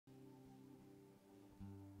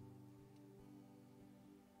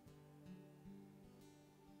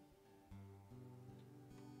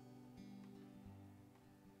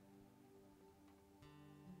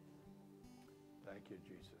Thank you,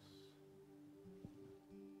 Jesus.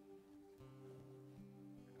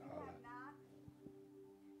 You have knocked.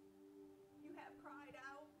 You have cried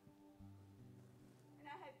out.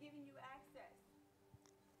 And I have given you access.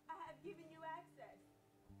 I have given you access.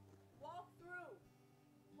 Walk through.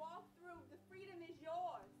 Walk through. The freedom is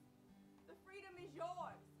yours. The freedom is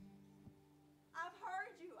yours. I've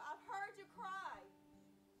heard you. I've heard you cry.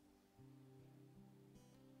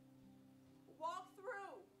 Walk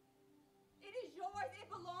through. It is yours. It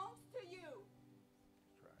belongs to you.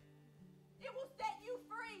 That's right. It will set you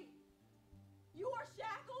free. You are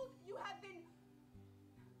shackled. You have been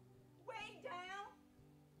weighed down.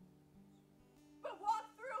 But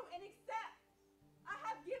walk through and accept. I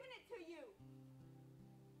have given it to you.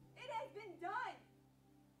 It has been done.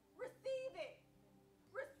 Receive it.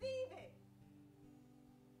 Receive it.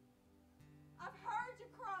 I've heard you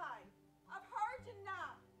cry. I've heard you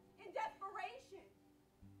knock in desperation.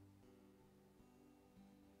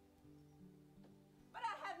 But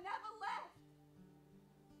I have never left.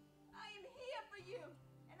 I am here for you,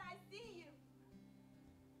 and I see you.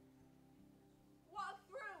 Walk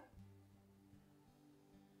through.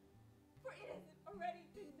 For it has already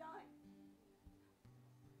been done.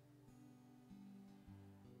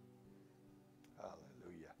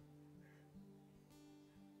 Hallelujah.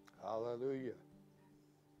 Hallelujah.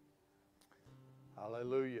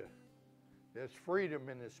 Hallelujah. There's freedom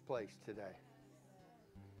in this place today.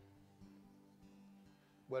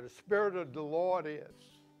 Where the Spirit of the Lord is,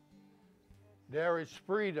 there is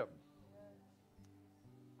freedom.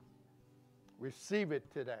 Receive it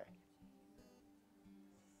today.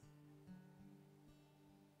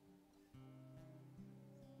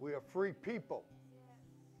 We are free people.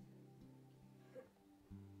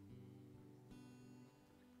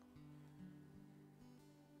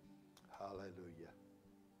 Hallelujah.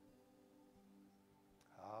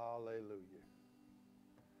 Hallelujah.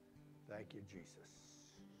 Thank you, Jesus.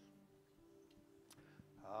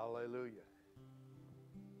 Hallelujah.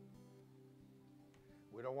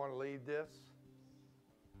 We don't want to leave this.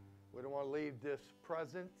 We don't want to leave this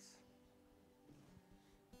presence.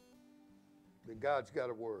 But God's got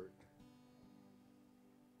a word.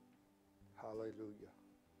 Hallelujah.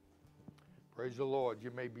 Praise the Lord.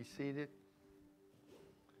 You may be seated.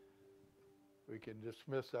 We can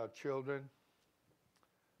dismiss our children.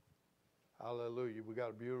 Hallelujah. We got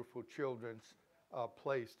a beautiful children's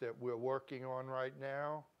place that we're working on right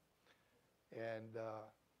now. And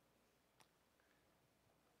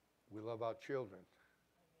we love our children.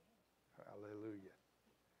 Hallelujah.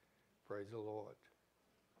 Praise the Lord.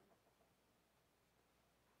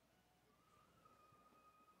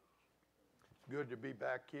 It's good to be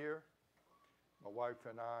back here. My wife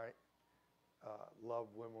and I love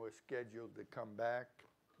when we're scheduled to come back.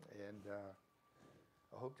 And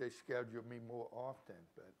I hope they schedule me more often.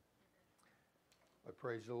 But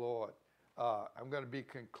praise the Lord. I'm going to be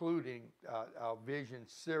concluding our vision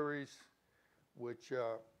series, which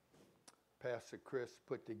Pastor Chris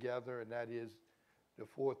put together, and that is the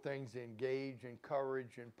 4 things: engage,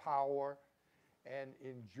 encourage, empower, and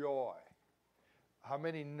enjoy. How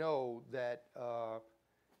many know that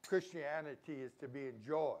Christianity is to be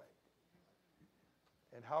enjoyed?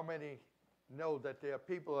 And how many know that there are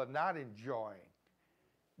people who are not enjoying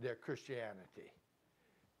their Christianity?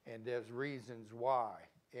 And there's reasons why.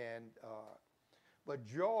 But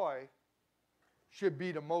joy should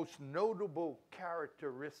be the most notable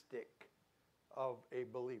characteristic of a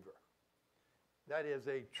believer. That is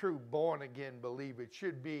a true born-again believer. It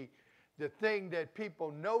should be the thing that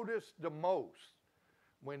people notice the most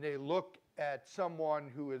when they look at someone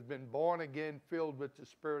who has been born again, filled with the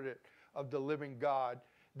Spirit of the living God,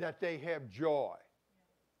 that they have joy.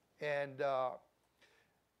 And the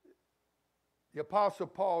Apostle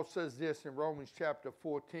Paul says this in Romans chapter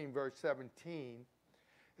 14, verse 17.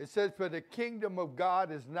 It says, "For the kingdom of God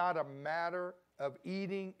is not a matter of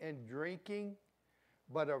eating and drinking,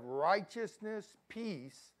 but of righteousness,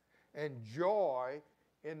 peace, and joy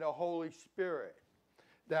in the Holy Spirit."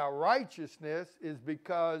 Now, righteousness is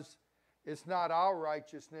because it's not our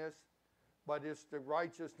righteousness, but it's the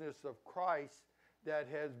righteousness of Christ that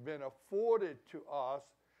has been afforded to us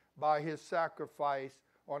by his sacrifice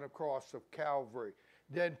on the cross of Calvary.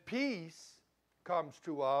 Then peace comes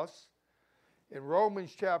to us in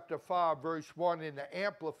Romans chapter 5, verse 1 in the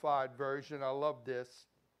Amplified Version. I love this.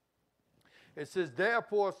 It says,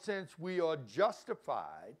 "Therefore, since we are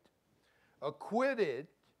justified, acquitted,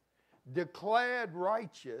 declared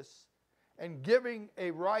righteous, and giving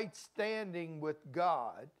a right standing with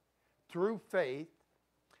God through faith,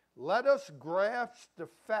 let us grasp the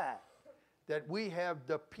fact that we have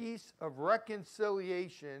the peace of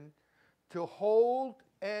reconciliation to hold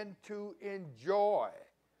and to enjoy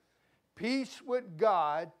peace with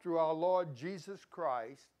God through our Lord Jesus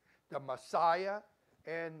Christ, the Messiah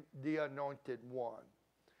and the Anointed One.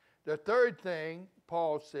 The third thing,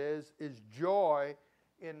 Paul says, is joy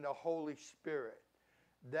in the Holy Spirit.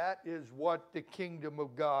 That is what the kingdom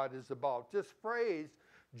of God is about. This phrase,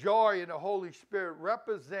 joy in the Holy Spirit,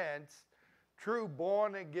 represents true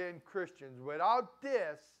born-again Christians. Without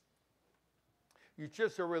this, you're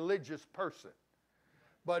just a religious person.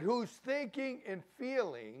 But whose thinking and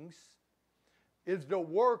feelings is the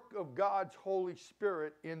work of God's Holy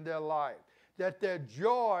Spirit in their life. That their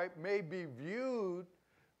joy may be viewed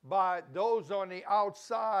by those on the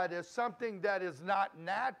outside as something that is not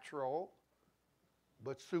natural,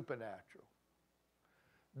 but supernatural.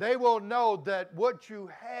 They will know that what you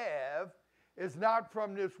have is not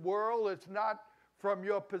from this world, it's not from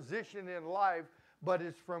your position in life, but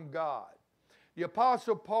it's from God. The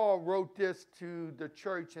Apostle Paul wrote this to the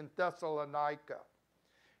church in Thessalonica.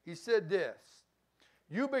 He said this,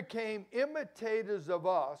 "You became imitators of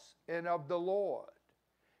us and of the Lord.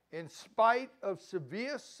 In spite of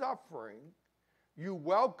severe suffering, you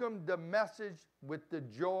welcomed the message with the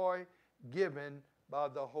joy given by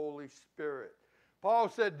the Holy Spirit." Paul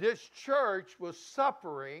said this church was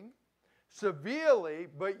suffering severely,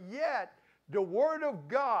 but yet the Word of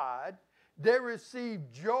God, they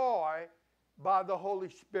received joy by the Holy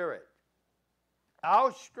Spirit.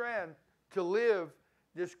 Our strength to live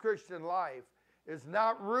this Christian life is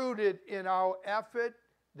not rooted in our effort,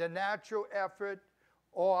 the natural effort,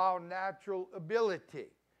 or our natural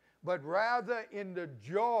ability, but rather in the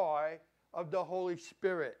joy of the Holy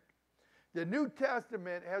Spirit. The New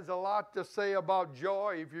Testament has a lot to say about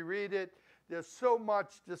joy. If you read it, there's so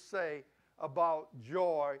much to say about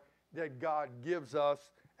joy that God gives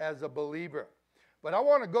us as a believer. But I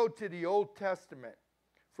want to go to the Old Testament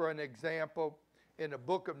for an example in the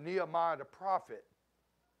book of Nehemiah the prophet.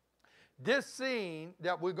 This scene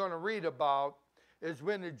that we're going to read about is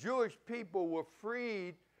when the Jewish people were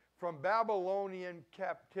freed from Babylonian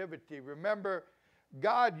captivity. Remember,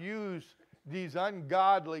 God used these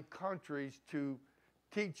ungodly countries to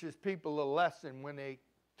teach his people a lesson when they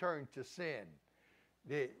turned to sin.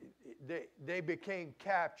 They became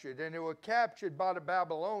captured, and they were captured by the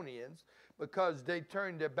Babylonians because they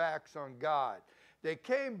turned their backs on God. They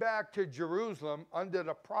came back to Jerusalem under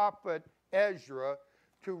the prophet Ezra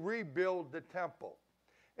to rebuild the temple.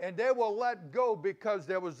 And they were let go because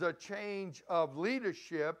there was a change of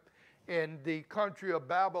leadership in the country of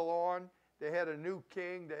Babylon. They had a new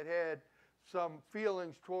king that had some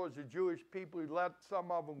feelings towards the Jewish people. He let some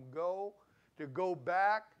of them go to go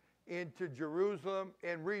back into Jerusalem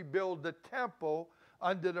and rebuild the temple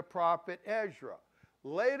under the prophet Ezra.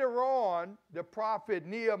 Later on, the prophet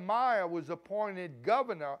Nehemiah was appointed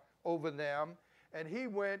governor over them, and he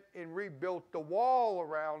went and rebuilt the wall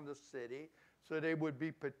around the city so they would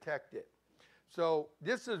be protected. So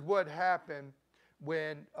this is what happened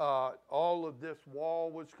when all of this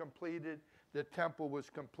wall was completed, the temple was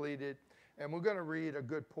completed. And we're going to read a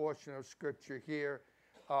good portion of Scripture here.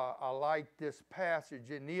 I like this passage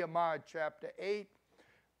in Nehemiah chapter 8,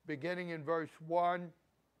 beginning in verse 1.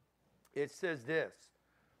 It says this,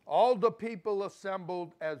 "All the people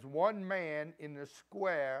assembled as one man in the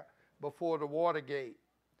square before the water gate.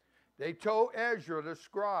 They told Ezra the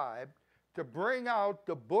scribe to bring out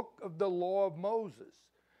the book of the law of Moses,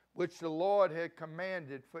 which the Lord had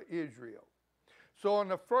commanded for Israel. So on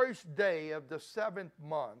the first day of the 7th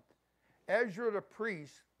month, Ezra the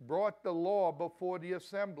priest brought the law before the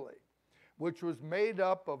assembly, which was made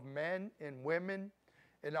up of men and women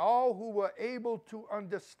and all who were able to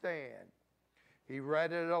understand. He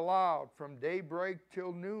read it aloud from daybreak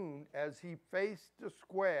till noon as he faced the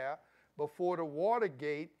square before the water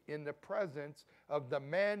gate in the presence of the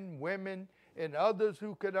men, women, and others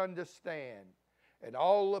who could understand. And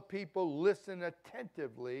all the people listened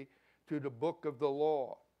attentively to the book of the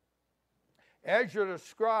law. Ezra the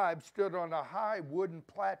scribe stood on a high wooden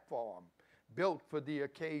platform built for the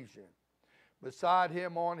occasion. Beside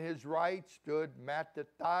him on his right stood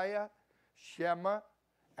Mattithiah, Shema,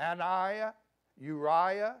 Ananiah,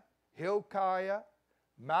 Uriah, Hilkiah,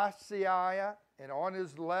 Maaseiah, and on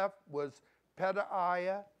his left was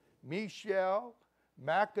Pedaiah, Mishael,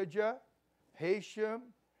 Malchijah,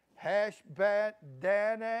 Hashem,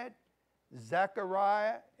 Hashbaddanad,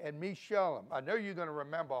 Zechariah, and Meshullam. I know you're going to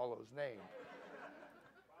remember all those names.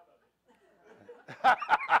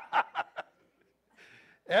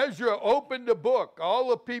 Ezra opened the book. All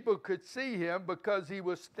the people could see him because he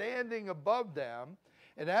was standing above them.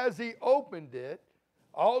 And as he opened it,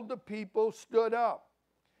 all the people stood up.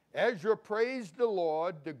 Ezra praised the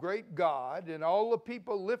Lord, the great God, and all the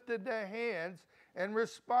people lifted their hands and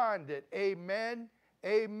responded, Amen,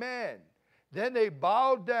 Amen. Then they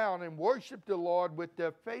bowed down and worshiped the Lord with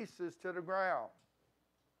their faces to the ground.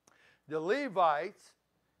 The Levites,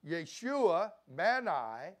 Yeshua,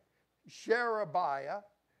 Mani, Sherebiah,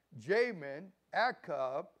 Jamin,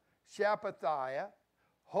 Akub, Shabbathiah,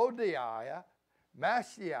 Hodiah,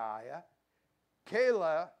 Mashiach,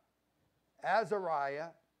 Kala, Azariah,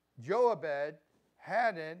 Joabed,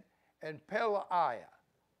 Hanan, and Pelaiah.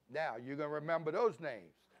 Now, you're going to remember those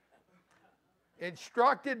names.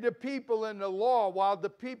 Instructed the people in the law while the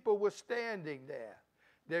people were standing there.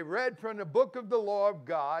 They read from the book of the law of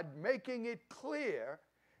God, making it clear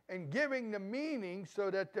and giving the meaning so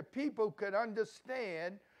that the people could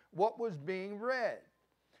understand what was being read.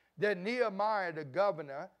 Then Nehemiah the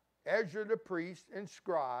governor, Ezra the priest and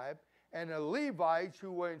scribe, and the Levites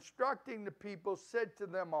who were instructing the people said to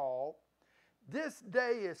them all, This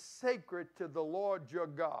day is sacred to the Lord your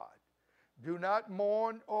God. Do not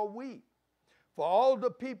mourn or weep. For all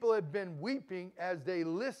the people had been weeping as they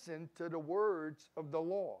listened to the words of the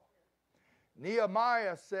law.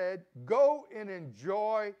 Nehemiah said, Go and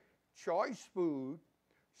enjoy choice food,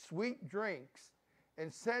 sweet drinks,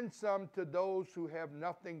 and send some to those who have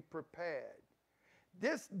nothing prepared.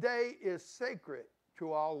 This day is sacred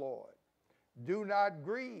to our Lord. Do not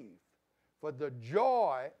grieve, for the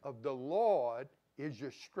joy of the Lord is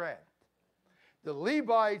your strength. The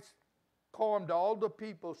Levites calmed all the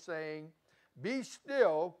people, saying, Be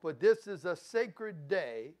still, for this is a sacred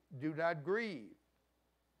day. Do not grieve.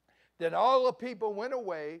 Then all the people went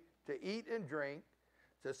away to eat and drink,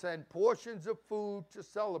 to send portions of food to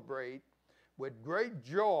celebrate with great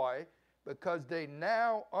joy, because they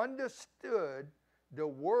now understood the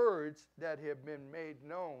words that have been made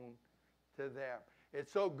known to them.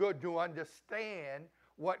 It's so good to understand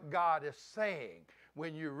what God is saying.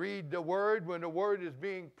 When you read the word, when the word is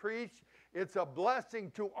being preached, it's a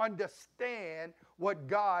blessing to understand what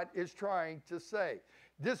God is trying to say.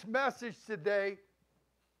 This message today,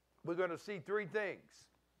 we're going to see three things.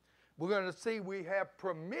 We're going to see we have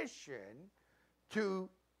permission to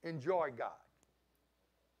enjoy God.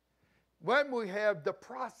 When we have the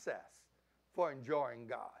process for enjoying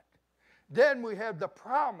God. Then we have the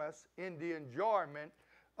promise in the enjoyment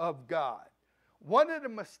of God. One of the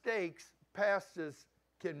mistakes pastors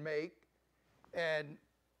can make, and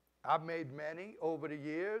I've made many over the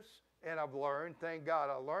years, and I've learned, thank God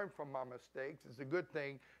I learned from my mistakes. It's a good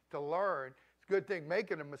thing to learn. It's a good thing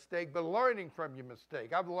making a mistake, but learning from your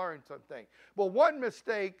mistake. I've learned something. Well, one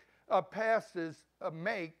mistake pastors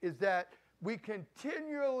make is that we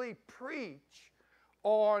continually preach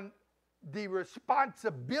on the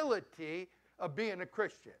responsibility of being a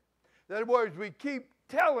Christian. In other words, we keep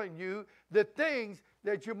telling you the things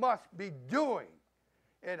that you must be doing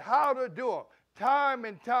and how to do them. Time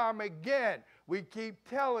and time again, we keep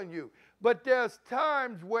telling you. But there's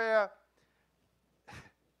times where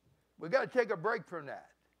we got to take a break from that.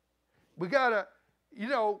 We got to,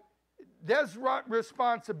 there's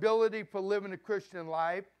responsibility for living a Christian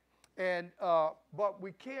life, and but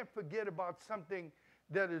we can't forget about something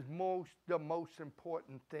that is the most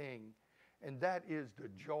important thing, and that is the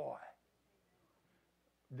joy.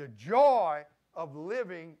 The joy of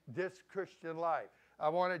living this Christian life. I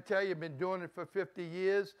want to tell you, I've been doing it for 50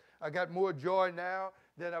 years. I got more joy now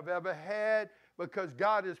than I've ever had because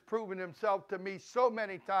God has proven himself to me so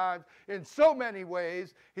many times in so many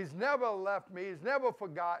ways. He's never left me. He's never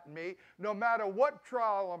forgotten me. No matter what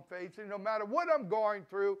trial I'm facing, no matter what I'm going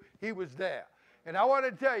through, he was there. And I want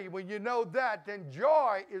to tell you, when you know that, then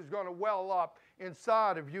joy is going to well up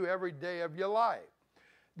inside of you every day of your life.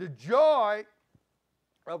 The joy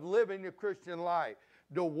of living the Christian life.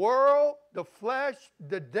 The world, the flesh,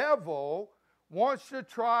 the devil wants to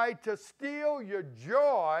try to steal your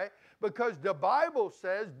joy because the Bible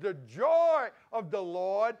says the joy of the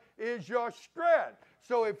Lord is your strength.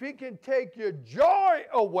 So if he can take your joy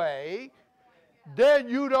away, then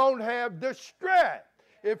you don't have the strength.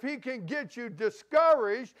 If he can get you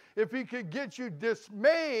discouraged, if he can get you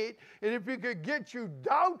dismayed, and if he could get you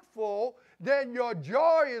doubtful, then your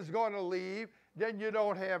joy is going to leave, then you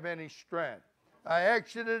don't have any strength. I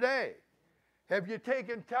ask you today, have you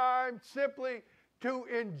taken time simply to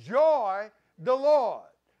enjoy the Lord?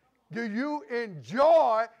 Do you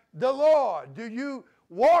enjoy the Lord? Do you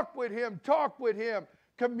walk with him, talk with him,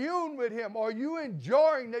 commune with him? Are you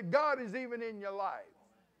enjoying that God is even in your life?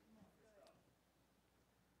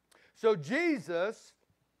 So Jesus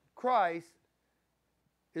Christ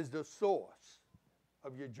is the source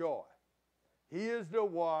of your joy. He is the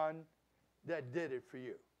one that did it for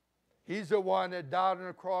you. He's the one that died on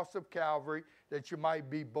the cross of Calvary that you might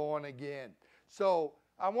be born again. So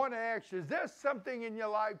I want to ask you, is there something in your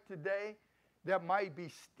life today that might be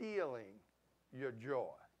stealing your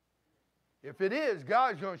joy? If it is,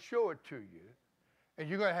 God's going to show it to you, and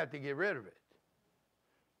you're going to have to get rid of it,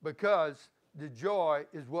 because the joy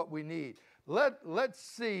is what we need. Let's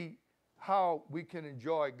see how we can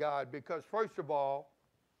enjoy God, because first of all,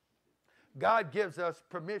 God gives us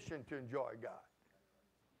permission to enjoy God.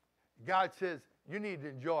 God says, you need to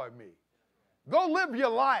enjoy me. Go live your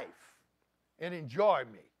life and enjoy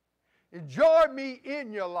me. Enjoy me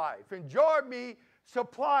in your life. Enjoy me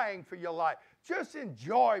supplying for your life. Just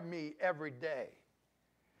enjoy me every day.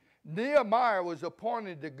 Nehemiah was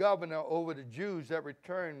appointed the governor over the Jews that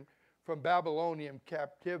returned from Babylonian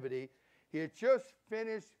captivity. He had just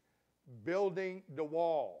finished building the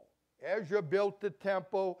wall. Ezra built the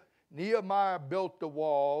temple. Nehemiah built the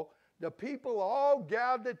wall. The people all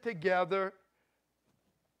gathered together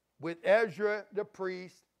with Ezra the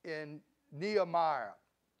priest and Nehemiah.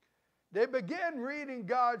 They began reading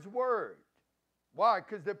God's word. Why?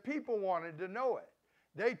 Because the people wanted to know it.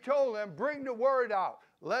 They told them, bring the word out.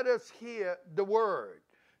 Let us hear the word.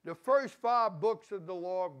 The first 5 books of the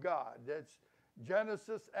law of God. That's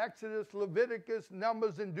Genesis, Exodus, Leviticus,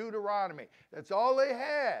 Numbers, and Deuteronomy. That's all they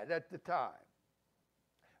had at the time.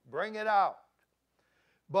 Bring it out.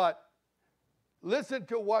 But listen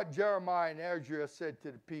to what Jeremiah and Ezra said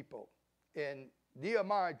to the people in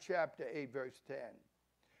Nehemiah chapter 8, verse 10.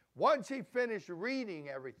 Once he finished reading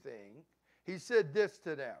everything, he said this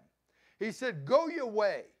to them. He said, go your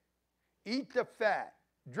way, eat the fat,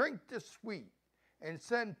 drink the sweet, and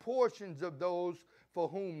send portions of those for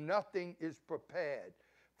whom nothing is prepared.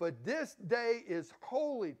 For this day is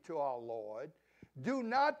holy to our Lord. Do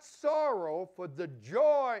not sorrow, for the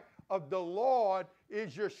joy of the Lord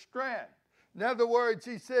is your strength. In other words,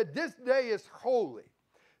 he said, this day is holy.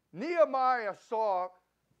 Nehemiah saw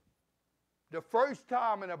the first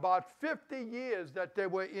time in about 50 years that they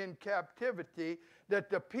were in captivity, that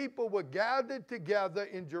the people were gathered together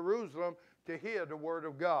in Jerusalem to hear the word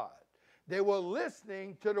of God. They were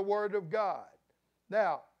listening to the word of God.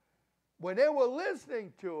 Now, when they were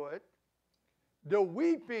listening to it, the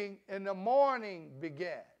weeping and the mourning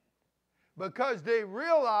began, because they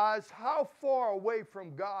realized how far away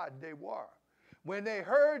from God they were. When they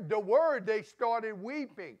heard the word, they started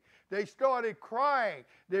weeping. They started crying.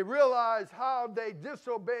 They realized how they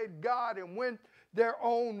disobeyed God and went their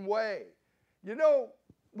own way. You know,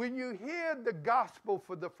 when you hear the gospel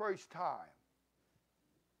for the first time,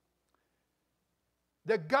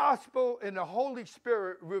 the gospel and the Holy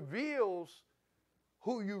Spirit reveals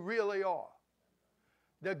who you really are.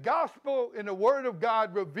 The gospel and the word of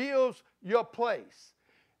God reveals your place.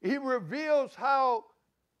 He reveals how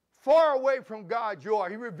far away from God you are.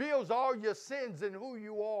 He reveals all your sins and who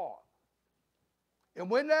you are. And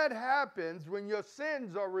when that happens, when your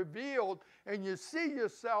sins are revealed and you see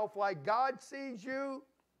yourself like God sees you,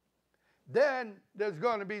 then there's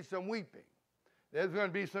going to be some weeping. There's going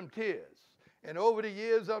to be some tears. And over the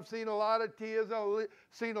years, I've seen a lot of tears. I've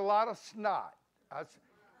seen a lot of snot.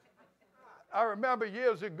 I remember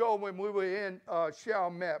years ago when we were in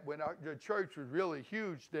Chalmette, when the church was really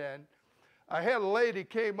huge then, I had a lady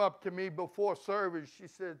came up to me before service. She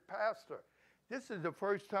said, Pastor, this is the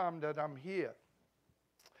first time that I'm here.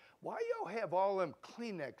 Why y'all have all them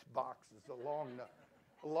Kleenex boxes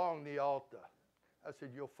along the altar? I said,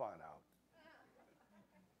 you'll find out.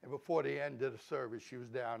 And before the end of the service, she was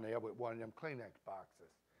down there with one of them Kleenex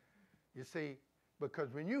boxes. You see,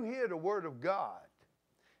 because when you hear the word of God,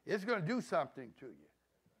 it's going to do something to you.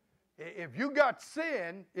 If you got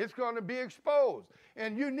sin, it's going to be exposed.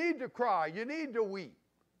 And you need to cry. You need to weep.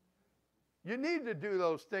 You need to do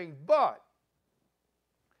those things. But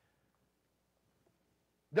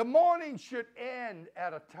the mourning should end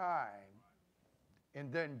at a time,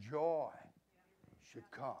 and then joy should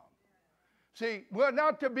come. See, we're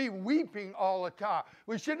not to be weeping all the time.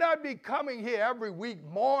 We should not be coming here every week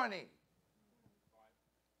mourning.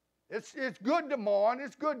 It's good to mourn.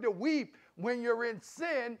 It's good to weep when you're in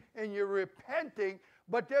sin and you're repenting.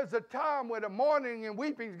 But there's a time where the mourning and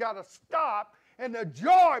weeping's got to stop and the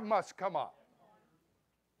joy must come up.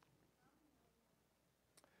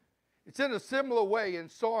 It's in a similar way in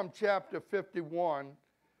Psalm chapter 51.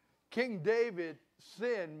 King David's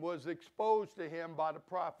sin was exposed to him by the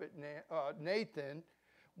prophet Nathan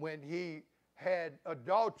when he had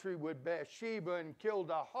adultery with Bathsheba and killed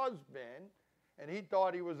her husband. And he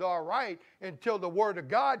thought he was all right until the word of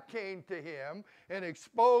God came to him and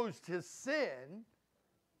exposed his sin.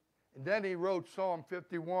 And then he wrote Psalm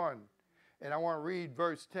 51. And I want to read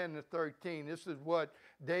verse 10 to 13. This is what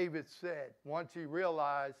David said, once he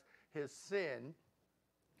realized his sin,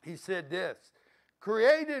 he said this,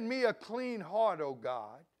 create in me a clean heart, O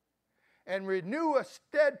God, and renew a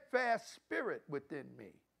steadfast spirit within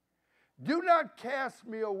me. Do not cast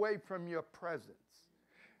me away from your presence,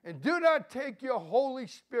 and do not take your Holy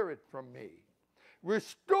Spirit from me.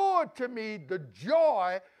 Restore to me the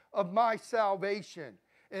joy of my salvation,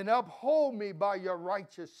 and uphold me by your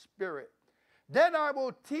righteous spirit. Then I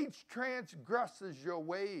will teach transgressors your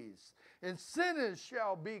ways, and sinners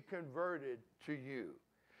shall be converted to you.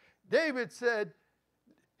 David said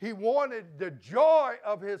he wanted the joy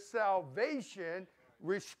of his salvation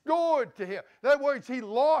restored to him. In other words, he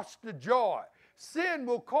lost the joy. Sin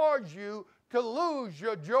will cause you to lose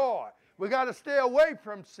your joy. We got to stay away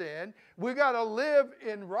from sin. We got to live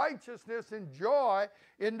in righteousness and joy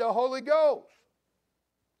in the Holy Ghost.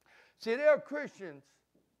 See, there are Christians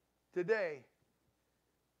today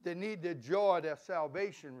that need the joy of their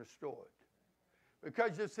salvation restored.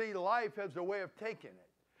 Because you see, life has a way of taking it.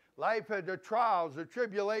 Life has the trials, the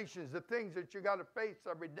tribulations, the things that you got to face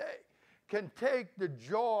every day can take the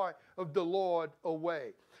joy of the Lord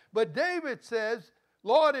away. But David says,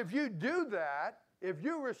 Lord, if you do that, if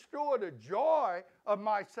you restore the joy of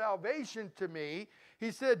my salvation to me,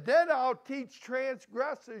 he said, then I'll teach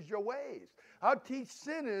transgressors your ways. I'll teach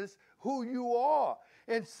sinners who you are,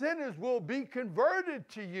 and sinners will be converted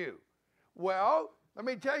to you. Well, let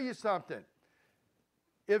me tell you something.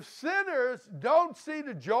 If sinners don't see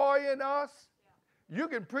the joy in us, you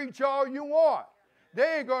can preach all you want.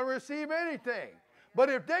 They ain't going to receive anything. But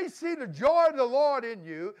if they see the joy of the Lord in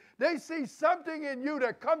you, they see something in you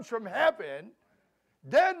that comes from heaven,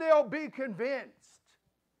 then they'll be convinced.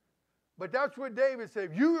 But that's what David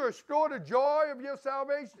said. If you restore the joy of your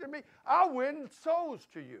salvation to me, I'll win souls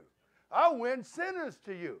to you. I'll win sinners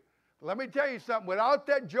to you. Let me tell you something. Without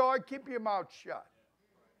that joy, keep your mouth shut.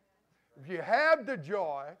 If you have the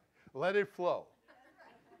joy, let it flow.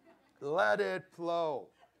 Let it flow.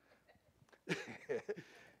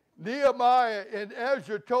 Nehemiah and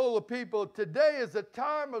Ezra told the people, today is a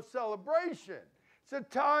time of celebration. It's a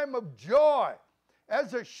time of joy.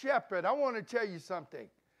 As a shepherd, I want to tell you something.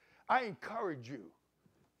 I encourage you,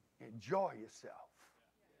 enjoy yourself.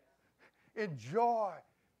 Enjoy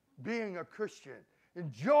being a Christian.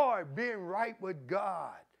 Enjoy being right with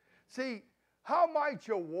God. See, how might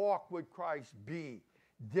your walk with Christ be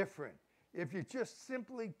different if you just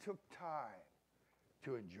simply took time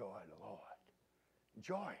to enjoy the Lord?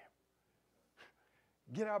 Enjoy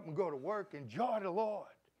Him. Get up and go to work. Enjoy the Lord.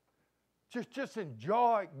 Just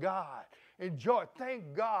enjoy God. Enjoy.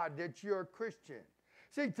 Thank God that you're a Christian.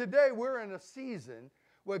 See, today we're in a season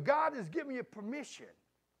where God is giving you permission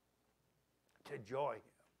to enjoy Him.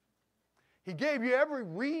 He gave you every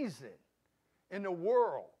reason in the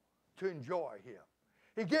world to enjoy Him.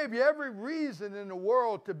 He gave you every reason in the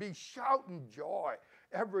world to be shouting joy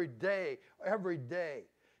every day, every day.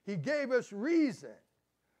 He gave us reason,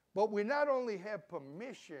 but we not only have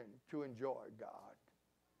permission to enjoy God,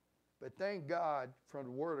 but thank God from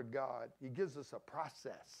the Word of God, He gives us a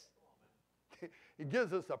process. He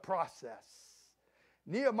gives us a process.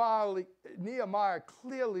 Nehemiah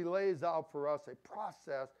clearly lays out for us a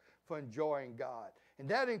process for enjoying God. And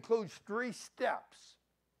that includes 3 steps.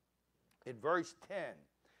 In verse 10,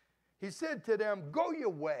 he said to them, go your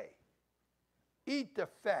way, eat the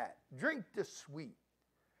fat, drink the sweet,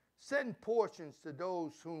 send portions to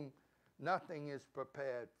those whom nothing is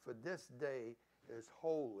prepared, for this day is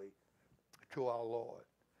holy to our Lord.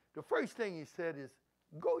 The first thing he said is,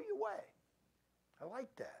 go your way. I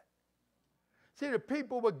like that. See, the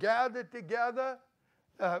people were gathered together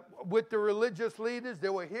with the religious leaders. They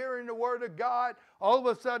were hearing the word of God. All of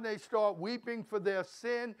a sudden, they start weeping for their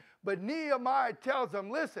sin. But Nehemiah tells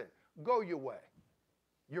them, listen, go your way.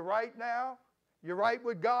 You're right now. You're right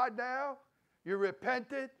with God now. You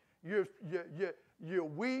repented. You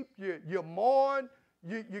weep. You mourn.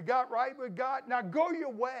 You got right with God. Now go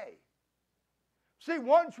your way. See,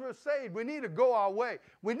 once we're saved, we need to go our way.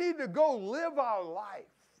 We need to go live our life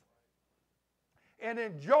and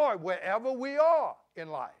enjoy wherever we are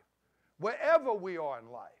in life. Wherever we are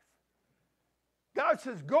in life. God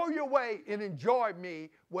says, go your way and enjoy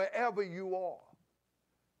me wherever you are.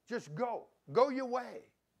 Just go. Go your way.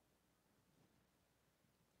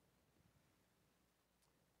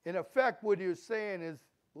 In effect, what he was saying is,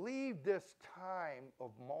 leave this time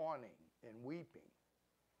of mourning and weeping.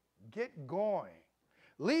 Get going.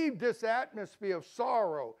 Leave this atmosphere of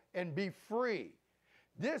sorrow and be free.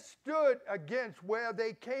 This stood against where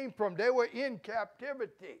they came from. They were in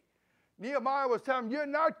captivity. Nehemiah was telling them, you're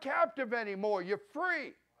not captive anymore. You're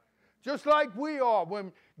free. Just like we are.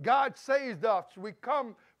 When God saved us, we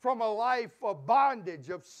come from a life of bondage,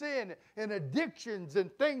 of sin and addictions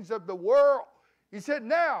and things of the world. He said,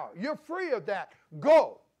 now you're free of that.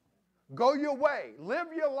 Go. Go your way. Live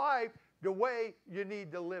your life the way you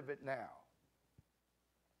need to live it now.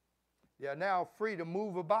 They are now free to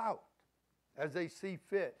move about as they see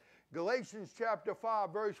fit. Galatians chapter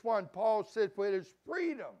 5, verse 1, Paul said, for it is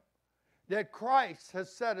freedom that Christ has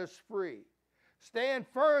set us free. Stand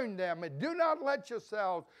firm then, and do not let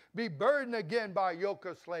yourselves be burdened again by a yoke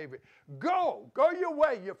of slavery. Go your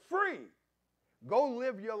way. You're free. Go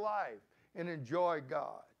live your life and enjoy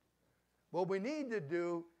God. What we need to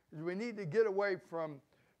do is we need to get away from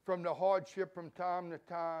the hardship from time to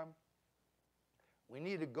time. We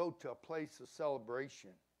need to go to a place of celebration.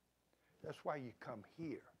 That's why you come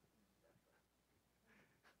here.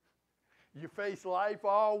 You face life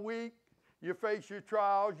all week. You face your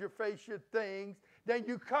trials, you face your things, then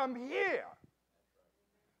you come here.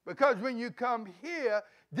 Because when you come here,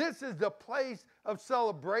 this is the place of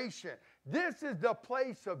celebration. This is the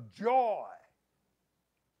place of joy.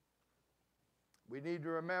 We need to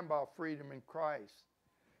remember our freedom in Christ,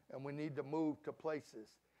 and we need to move to places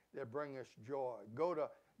that bring us joy. Go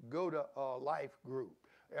to a life group.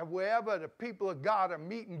 And wherever the people of God are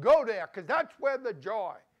meeting, go there, because that's where the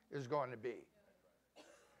joy is going to be.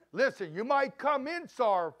 Listen, you might come in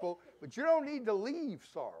sorrowful, but you don't need to leave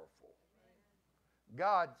sorrowful.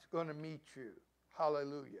 God's going to meet you.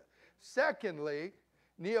 Hallelujah. Secondly,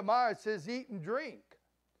 Nehemiah says, eat and drink.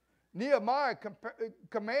 Nehemiah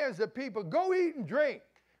commands the people, go eat and drink.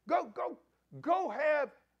 Go have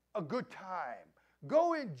a good time.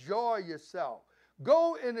 Go enjoy yourself.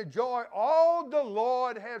 Go and enjoy all the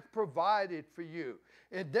Lord has provided for you.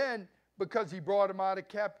 And then, because he brought them out of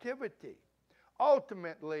captivity.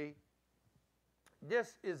 Ultimately,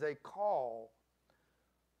 this is a call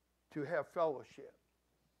to have fellowship.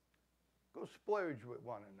 Go splurge with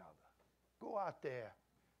one another. Go out there,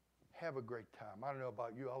 have a great time. I don't know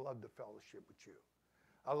about you, I love the fellowship with you.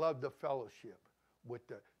 I love the fellowship with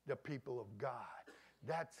the people of God.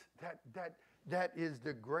 That is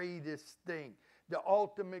the greatest thing. The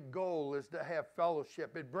ultimate goal is to have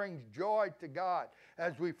fellowship. It brings joy to God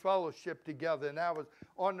as we fellowship together. And I was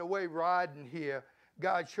on the way riding here.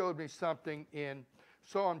 God showed me something in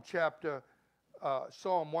Psalm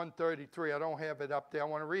 133. I don't have it up there. I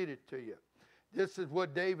want to read it to you. This is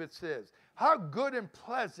what David says. How good and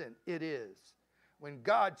pleasant it is when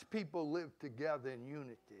God's people live together in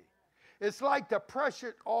unity. It's like the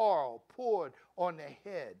precious oil poured on the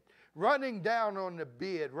head, running down on the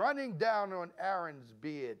beard, running down on Aaron's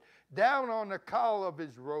beard, down on the collar of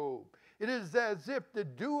his robe. It is as if the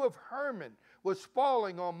dew of Hermon was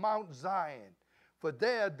falling on Mount Zion, for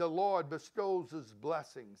there the Lord bestows his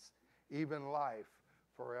blessings, even life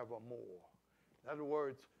forevermore. In other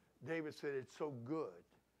words, David said it's so good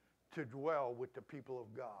to dwell with the people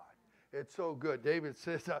of God. It's so good. David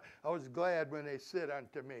says, I was glad when they said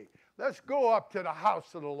unto me, let's go up to the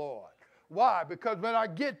house of the Lord. Why? Because when I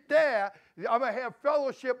get there, I'm going to have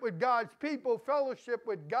fellowship with God's people, fellowship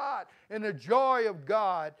with God, and the joy of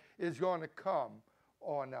God is going to come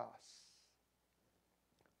on us.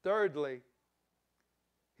 Thirdly,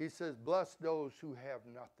 he says, bless those who have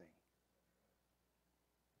nothing.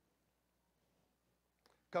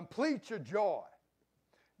 Complete your joy.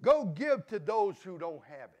 Go give to those who don't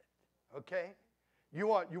have it. Okay? You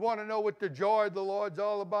want to know what the joy of the Lord's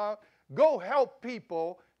all about? Go help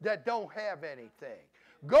people that don't have anything.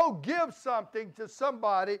 Go give something to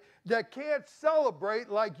somebody that can't celebrate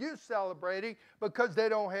like you're celebrating because they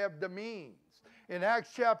don't have the means. In Acts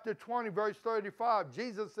chapter 20, verse 35,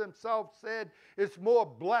 Jesus himself said it's more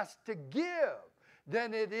blessed to give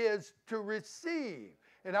than it is to receive.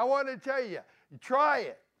 And I want to tell you, try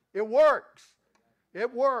it. It works.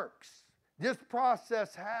 It works. This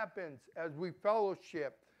process happens as we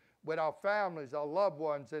fellowship with our families, our loved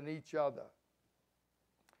ones, and each other.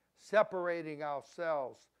 Separating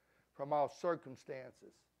ourselves from our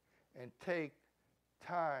circumstances and take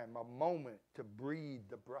time, a moment to breathe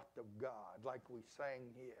the breath of God like we sang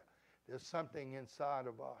here. There's something inside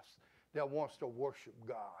of us that wants to worship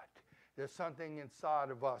God. There's something inside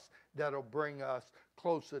of us that'll bring us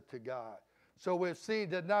closer to God. So we're seeing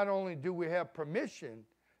that not only do we have permission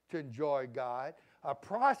to enjoy God, a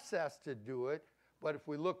process to do it, but if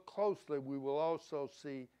we look closely, we will also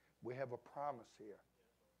see we have a promise here.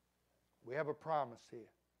 We have a promise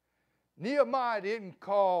here. Nehemiah didn't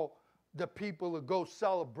call the people to go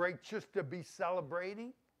celebrate just to be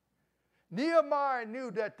celebrating. Nehemiah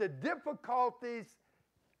knew that the difficulties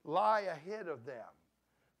lie ahead of them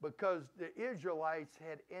because the Israelites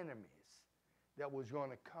had enemies. that was going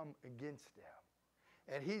to come against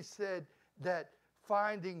them. And he said that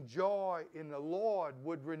finding joy in the Lord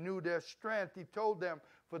would renew their strength. He told them,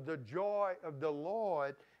 for the joy of the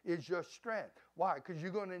Lord is your strength. Why? Because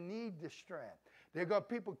you're going to need the strength. There are going to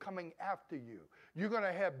be people coming after you. You're going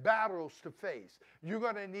to have battles to face. You're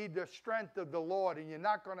going to need the strength of the Lord, and you're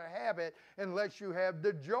not going to have it unless you have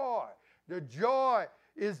the joy. The joy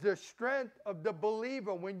is the strength of the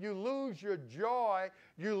believer. When you lose your joy,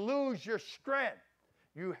 you lose your strength.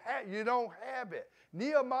 You don't have it.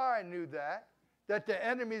 Nehemiah knew that the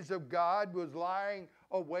enemies of God was lying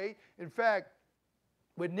await. In fact,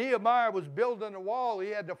 when Nehemiah was building the wall, he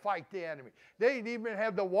had to fight the enemy. They didn't even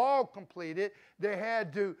have the wall completed. They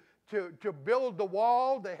had to build the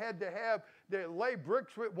wall. They had to lay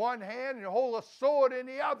bricks with one hand and hold a sword in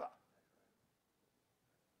the other.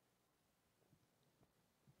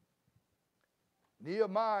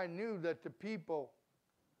 Nehemiah knew that the people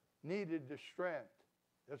needed the strength.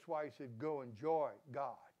 That's why he said, go enjoy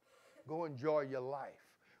God. Go enjoy your life.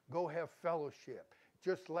 Go have fellowship.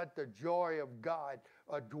 Just let the joy of God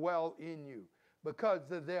dwell in you.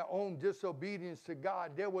 Because of their own disobedience to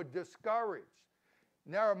God, they were discouraged.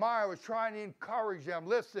 Nehemiah was trying to encourage them.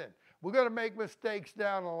 Listen, we're going to make mistakes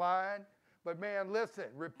down the line, but man, listen,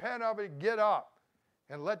 repent of it, get up,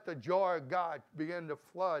 and let the joy of God begin to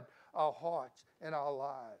flood our hearts and our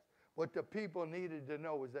lives. What the people needed to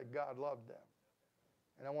know was that God loved them.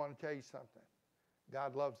 And I want to tell you something.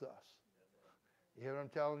 God loves us. You hear what I'm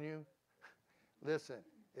telling you? Listen,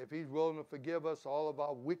 if he's willing to forgive us all of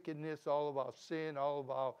our wickedness, all of our sin, all of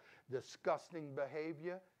our disgusting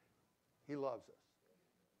behavior, he loves us.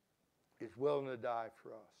 He's willing to die for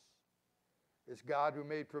us. It's God who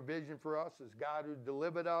made provision for us. It's God who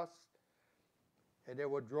delivered us. And they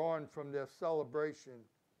were drawn from their celebration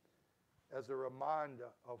as a reminder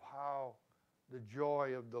of how the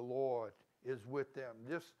joy of the Lord is with them.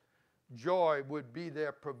 This joy would be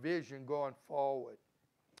their provision going forward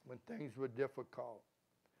when things were difficult.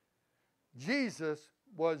 Jesus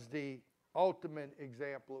was the ultimate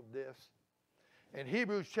example of this. In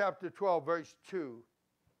Hebrews chapter 12, verse 2,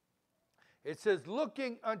 it says,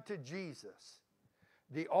 looking unto Jesus,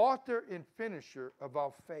 the author and finisher of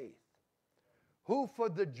our faith, who for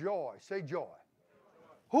the joy, say joy,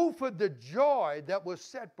 who for the joy that was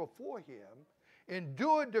set before him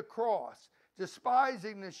endured the cross,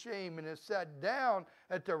 despising the shame, and is sat down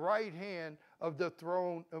at the right hand of the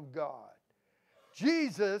throne of God.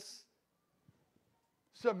 Jesus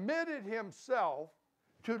submitted himself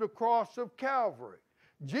to the cross of Calvary.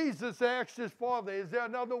 Jesus asked his Father, is there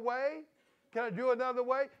another way? Can I do another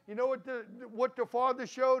way? You know what the Father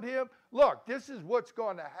showed him? Look, this is what's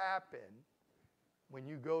going to happen when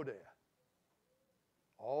you go there.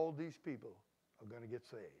 All these people are going to get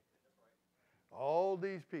saved. All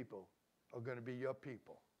these people are going to be your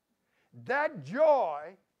people. That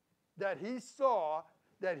joy that he saw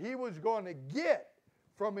that he was going to get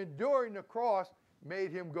from enduring the cross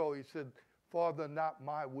made him go. He said, Father, not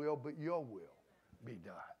my will, but your will be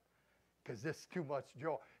done. Because there's too much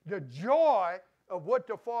joy. The joy of what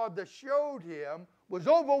the Father showed him was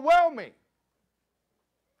overwhelming.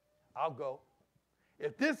 I'll go.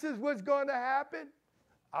 If this is what's going to happen,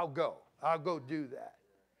 I'll go. I'll go do that.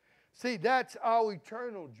 See, that's our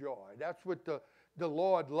eternal joy. That's what the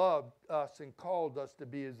Lord loved us and called us to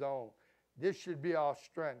be his own. This should be our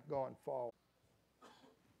strength going forward.